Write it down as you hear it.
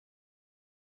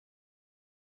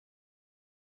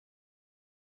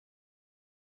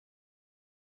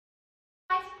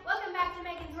to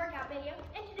Megan's workout video.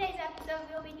 In today's episode,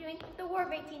 we'll be doing the War of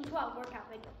 1812 workout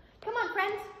video. Come on,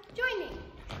 friends, join me.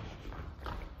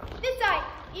 This side,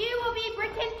 you will be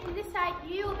Britain, and this side,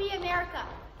 you will be America.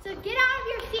 So get out of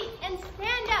your seats and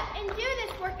stand up and do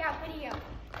this workout video.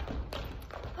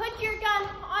 Put your gun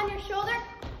on your shoulder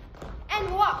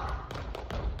and walk.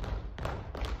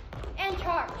 And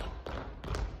charge.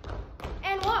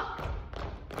 And walk.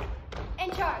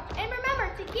 And charge. And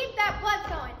remember to keep that blood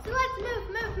going. So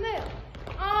let's move.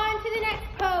 On to the next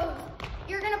pose.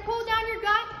 You're gonna pull down your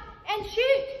gun and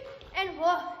shoot and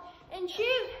walk. And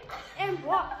shoot and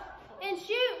walk. And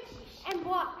shoot and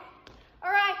walk.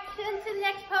 All right, to the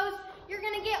next pose, you're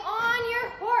gonna get on your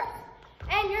horse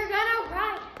and you're gonna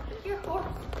ride your horse.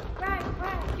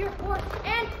 Ride your horse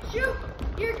and shoot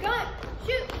your gun.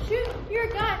 Shoot your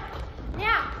gun.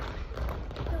 Now,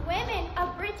 the women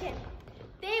of Britain,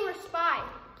 they were spied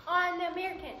on the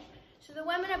Americans. So the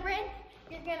women of Britain,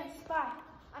 you're gonna spy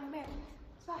on Americans.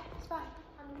 Spy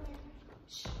on Americans.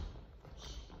 Shh.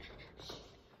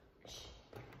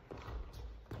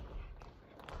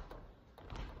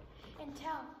 And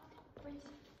tell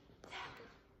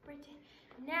Britain.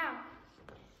 Now,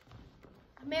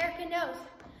 America knows.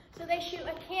 So they shoot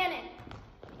a cannon.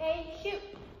 They shoot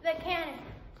the cannon.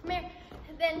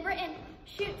 Then Britain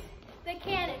shoots the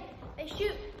cannon. They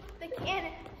shoot the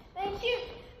cannon. They shoot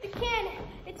the cannon.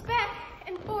 It's back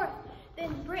and forth.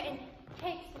 Then Britain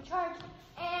takes the charge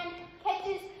and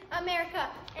catches America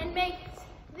and makes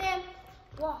them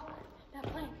walk the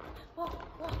plank. Walk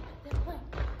the plank.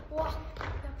 Walk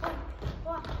the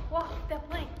plank. Walk the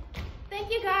plank. Thank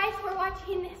you guys for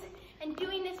watching this and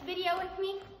doing this video with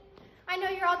me. I know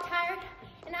you're all tired,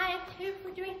 and I am too, for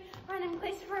running in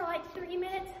place for like 3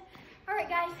 minutes. All right,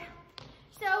 guys.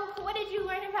 So, what did you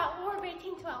learn about War of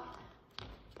 1812?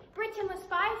 Britain was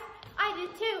spies. I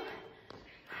did too.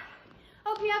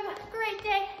 Hope you have a great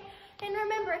day, and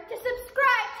remember to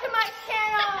subscribe to my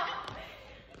channel.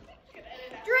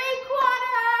 Drink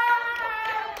water.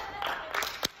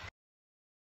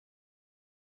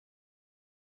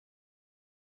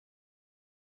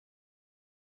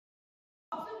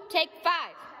 Take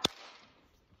 5.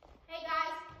 Hey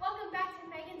guys, welcome back to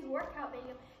Megan's workout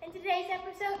video. And today's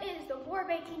episode is the War of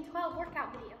 1812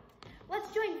 workout video. Let's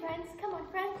join, friends. Come on,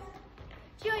 friends.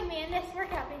 Join me in this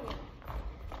workout video.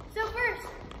 So first,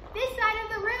 this side of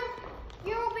the room,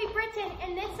 you will be Britain,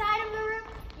 and this side of the room,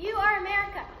 you are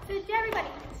America. So to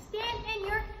everybody, stand in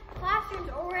your classrooms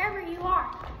or wherever you are.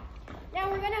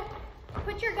 Now we're gonna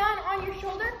put your gun on your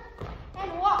shoulder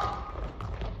and walk.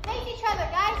 Face each other,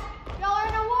 guys. Y'all are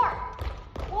in a war.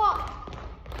 Walk.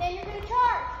 Then you're gonna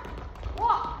charge.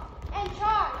 Walk and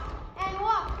charge and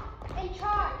walk and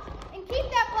charge. And keep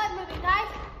that blood moving, guys.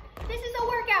 This is a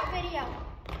workout video.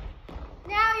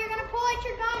 Now you're gonna pull out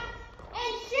your gun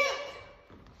and shoot.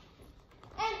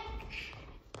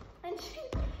 And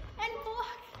shoot. And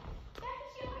block.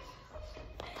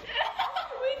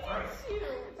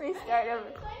 Restart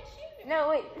over. No,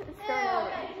 wait. Start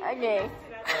over. Okay.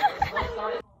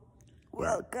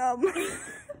 Welcome.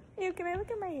 Ew, can I look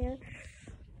at my hair?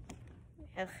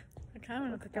 Ugh. I kind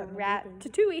of look like a rat.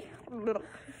 Tatooey.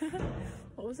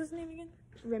 What was his name again?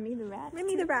 Remy the rat.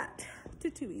 Remy the rat.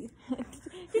 Tatooey.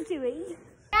 Tatooey.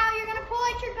 Now you're gonna pull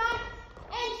out your gun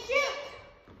and shoot.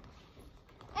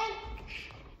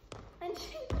 And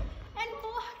shoot. And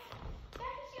block.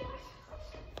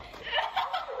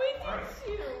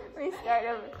 Restart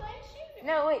over.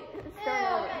 No, wait. Start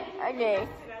over. Okay.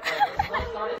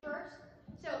 First,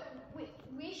 so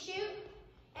we shoot,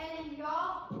 and then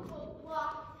y'all will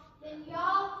block, then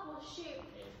y'all will shoot,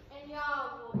 and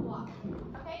y'all will block.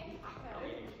 Okay?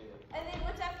 And then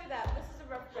what's after that? This is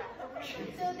a rough draft.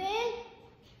 So then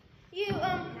you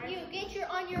get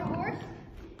on your horse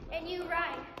and you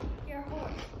ride your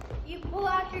horse. You pull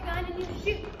out your gun and you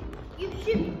shoot. You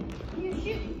shoot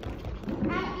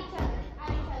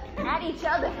at each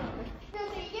other. So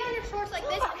you get on your horse like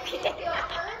this, and you'll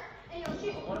turn and you'll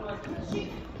shoot.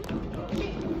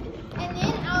 And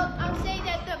then I'll say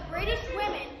that the British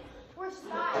women were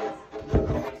spies.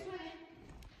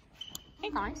 Hey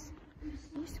guys,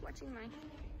 I'm just watching my.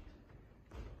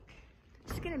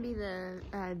 This is gonna be the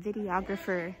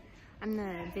videographer. I'm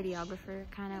the videographer,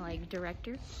 kind of like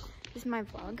director. This is my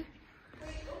vlog.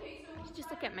 Just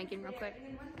look at Megan real quick.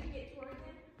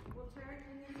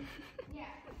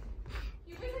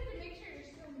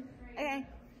 Okay.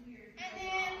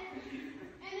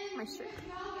 My shirt.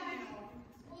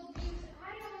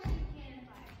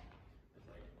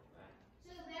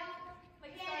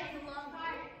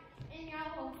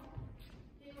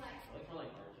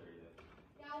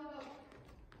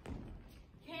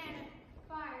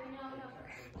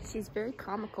 She's very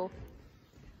comical.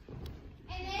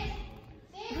 And then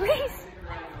Grace!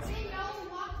 y'all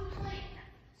walk to the plane.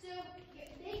 So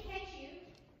they catch you.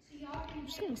 So y'all can I'm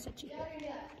just gonna set you y'all here. can do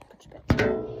that. Put you back. And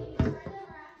you turn them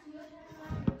around, so you'll turn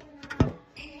around,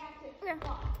 and you have to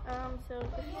walk. So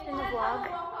this has been the vlog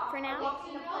for now.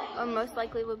 Most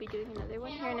likely we'll be doing another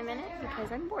one here in a minute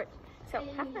because I'm bored. So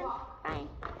have fun. Bye.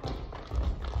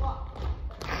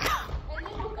 And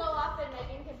then we'll go off and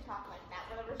Megan can talk like that.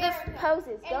 Whatever. Just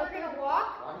poses. And we're gonna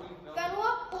walk, gun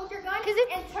walk, hold your gun,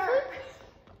 and turn.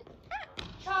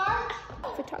 Charge.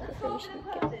 Photographer, we should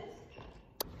go.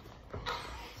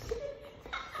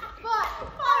 But,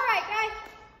 alright guys,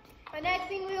 the next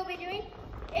thing we will be doing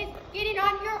is getting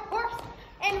on your horse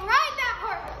and ride that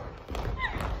horse.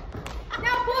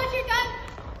 Now pull your gun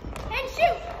and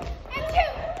shoot, and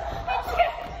shoot, and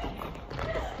shoot.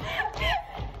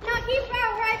 Now keep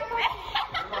our rifle.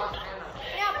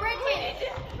 Now Britain,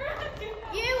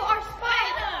 you are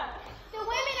spies. The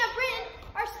women of Britain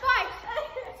are spies.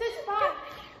 So spy.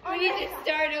 We need to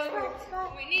start over.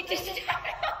 We need to start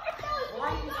over. Why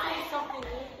do you say something?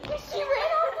 She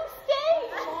ran off the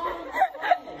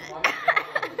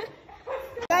stage.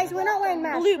 Guys, we're not wearing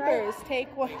masks. Bloopers.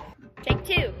 Take one. Take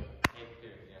two.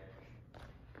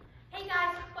 Hey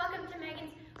guys, welcome to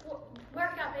Megan's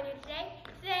workout video today.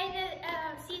 Today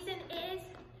the season is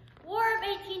War of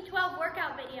 1812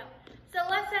 workout video. So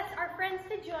let's ask our friends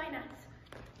to join us.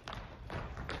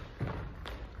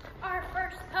 Our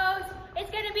first pose is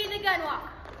going to be the gun walk.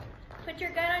 Put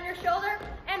your gun on your shoulder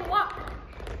and walk.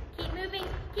 Keep moving,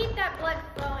 keep that blood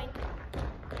flowing.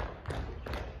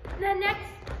 The next,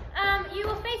 you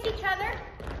will face each other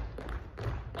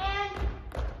and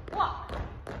walk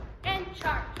and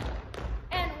charge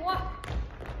and walk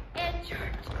and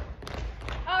charge.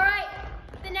 All right,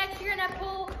 the next you're gonna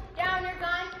pull down your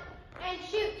gun and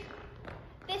shoot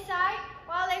this side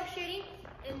while they're shooting.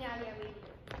 And now yeah, we do.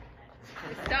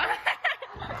 Stop.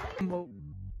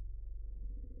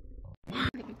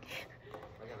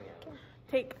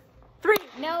 Take three.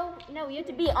 No, you have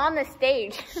to be on the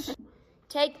stage.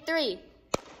 Take three.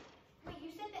 Wait,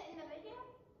 you said that in the video?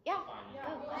 Yeah.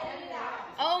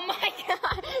 Oh my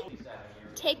God.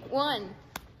 Take one.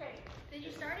 Okay. Did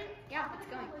you start it? Yeah, it's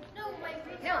going. No, wait,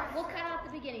 restart. No, we'll cut out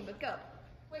the beginning, but go.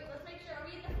 Wait, let's make sure.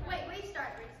 Wait,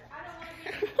 restart. I don't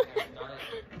want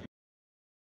to be.